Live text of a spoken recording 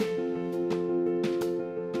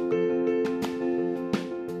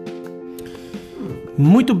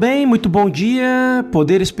Muito bem, muito bom dia.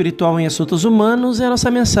 Poder espiritual em assuntos humanos é a nossa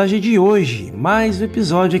mensagem de hoje. Mais um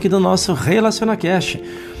episódio aqui do nosso RelacionaCast.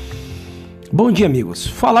 Bom dia, amigos.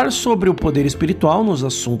 Falar sobre o poder espiritual nos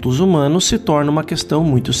assuntos humanos se torna uma questão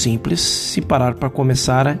muito simples se parar para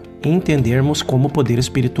começar a entendermos como o poder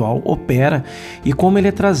espiritual opera e como ele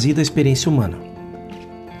é trazido à experiência humana.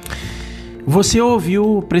 Você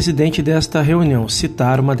ouviu o presidente desta reunião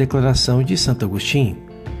citar uma declaração de Santo Agostinho,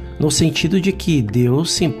 no sentido de que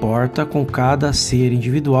Deus se importa com cada ser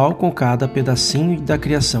individual, com cada pedacinho da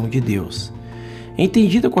criação de Deus.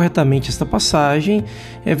 Entendida corretamente esta passagem,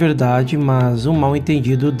 é verdade, mas um mal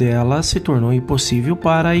entendido dela se tornou impossível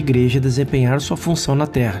para a Igreja desempenhar sua função na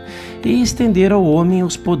Terra e estender ao homem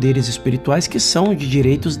os poderes espirituais que são de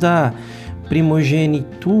direitos da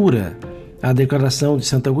primogenitura. A declaração de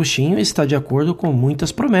Santo Agostinho está de acordo com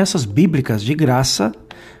muitas promessas bíblicas de graça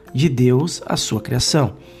de Deus à sua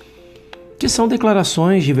criação, que são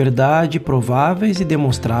declarações de verdade prováveis e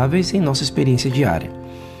demonstráveis em nossa experiência diária.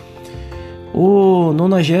 O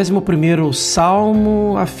 91º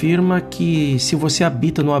Salmo afirma que se você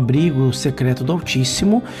habita no abrigo secreto do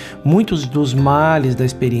Altíssimo, muitos dos males da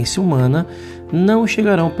experiência humana não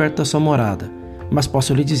chegarão perto da sua morada. Mas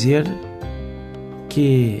posso lhe dizer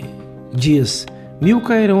que diz: 1.000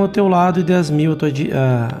 cairão ao teu lado e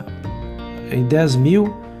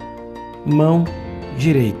 10.000 mão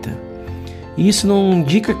direita. Isso não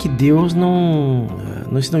indica que Deus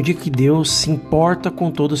se importa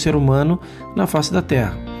com todo ser humano na face da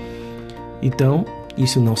terra. Então,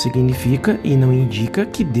 isso não significa e não indica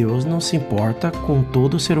que Deus não se importa com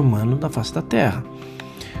todo ser humano na face da terra,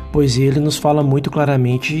 pois ele nos fala muito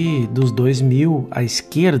claramente dos 2.000 à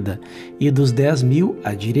esquerda e dos 10.000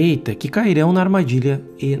 à direita, que cairão na armadilha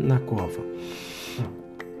e na cova.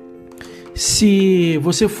 Se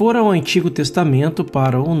você for ao Antigo Testamento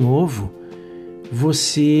para o Novo,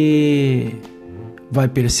 você vai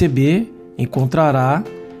perceber, encontrará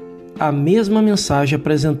a mesma mensagem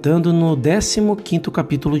apresentando no 15º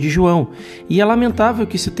capítulo de João. E é lamentável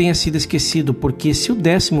que isso tenha sido esquecido, porque se o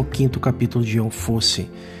 15º capítulo de João fosse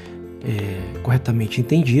corretamente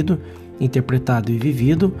entendido, interpretado e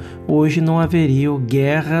vivido, hoje não haveria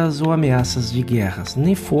guerras ou ameaças de guerras,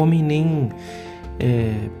 nem fome, nem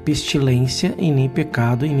pestilência, e nem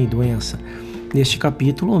pecado, e nem doença. Neste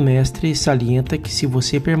capítulo, o mestre salienta que se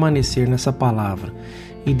você permanecer nessa palavra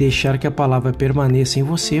e deixar que a palavra permaneça em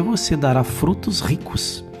você, você dará frutos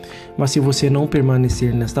ricos. Mas se você não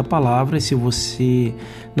permanecer nesta palavra e se você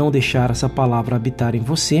não deixar essa palavra habitar em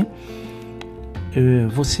você,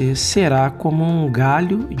 você será como um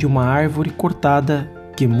galho de uma árvore cortada,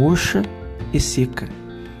 que murcha e seca.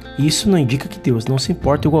 Isso não indica que Deus não se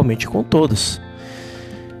importa igualmente com todos.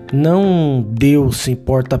 Não Deus se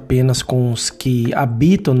importa apenas com os que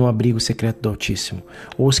habitam no abrigo secreto do Altíssimo,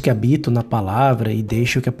 ou os que habitam na palavra e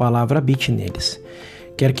deixam que a palavra habite neles.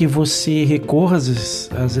 Quer que você recorra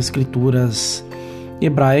às escrituras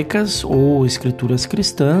hebraicas ou escrituras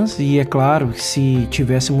cristãs, e é claro que se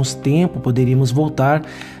tivéssemos tempo poderíamos voltar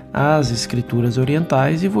às escrituras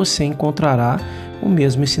orientais e você encontrará o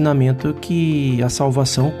mesmo ensinamento que a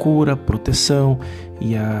salvação, cura, proteção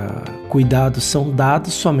e cuidado são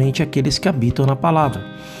dados somente àqueles que habitam na palavra.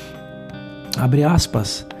 Abre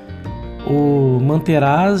aspas. O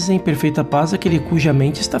manterás em perfeita paz aquele cuja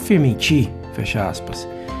mente está firme em ti. Fecha aspas.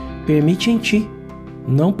 Permite em ti,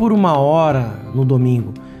 não por uma hora no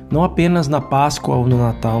domingo, não apenas na Páscoa ou no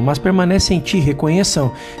Natal, mas permanece em ti,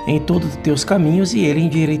 reconheçam em todos os teus caminhos e ele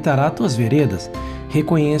endireitará tuas veredas.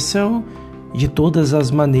 Reconheçam de todas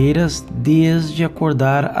as maneiras, desde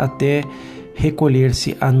acordar até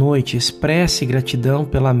recolher-se à noite. Expresse gratidão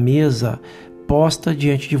pela mesa posta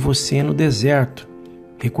diante de você no deserto.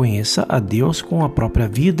 Reconheça a Deus com a própria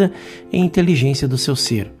vida e inteligência do seu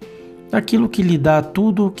ser. Aquilo que lhe dá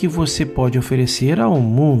tudo o que você pode oferecer ao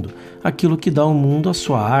mundo, aquilo que dá ao mundo a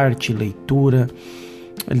sua arte, leitura,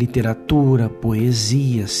 literatura,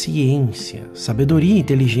 poesia, ciência, sabedoria,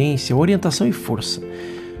 inteligência, orientação e força.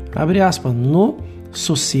 Abre aspas. No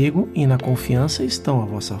sossego e na confiança estão a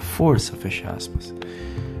vossa força, fecha aspas.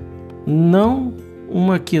 Não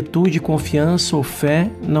uma quietude, confiança ou fé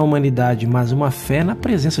na humanidade, mas uma fé na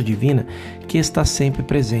presença divina que está sempre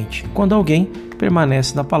presente, quando alguém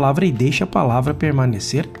permanece na palavra e deixa a palavra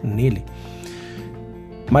permanecer nele.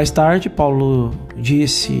 Mais tarde, Paulo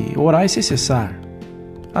disse: orai sem cessar.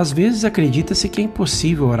 Às vezes acredita-se que é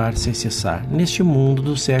impossível orar sem cessar, neste mundo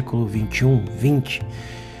do século 21, 20.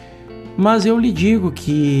 Mas eu lhe digo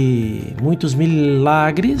que muitos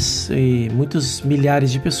milagres e muitos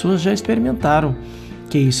milhares de pessoas já experimentaram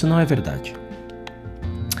que isso não é verdade.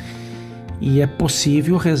 E é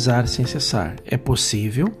possível rezar sem cessar. É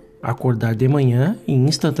possível acordar de manhã e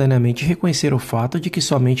instantaneamente reconhecer o fato de que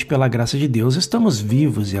somente pela graça de Deus estamos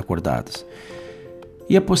vivos e acordados.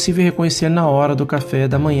 E é possível reconhecer na hora do café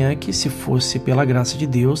da manhã que, se fosse pela graça de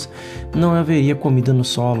Deus, não haveria comida no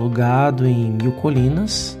solo, gado em 1000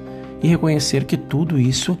 colinas, e reconhecer que tudo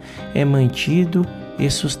isso é mantido e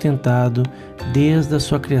sustentado desde a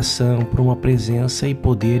sua criação por uma presença e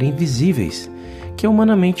poder invisíveis, que a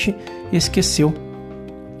humanamente esqueceu.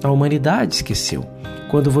 A humanidade esqueceu.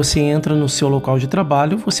 Quando você entra no seu local de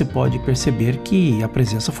trabalho, você pode perceber que a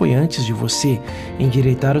presença foi antes de você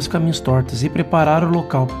endireitar os caminhos tortos e preparar o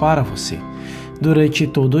local para você. Durante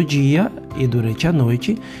todo o dia e durante a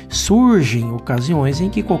noite, surgem ocasiões em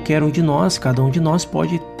que qualquer um de nós, cada um de nós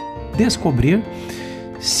pode descobrir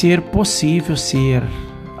ser possível,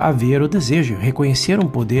 haver o desejo, reconhecer um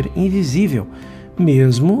poder invisível,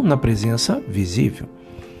 mesmo na presença visível.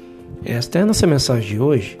 Esta é a nossa mensagem de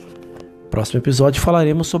hoje. No próximo episódio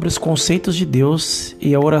falaremos sobre os conceitos de Deus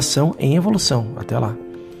e a oração em evolução. Até lá!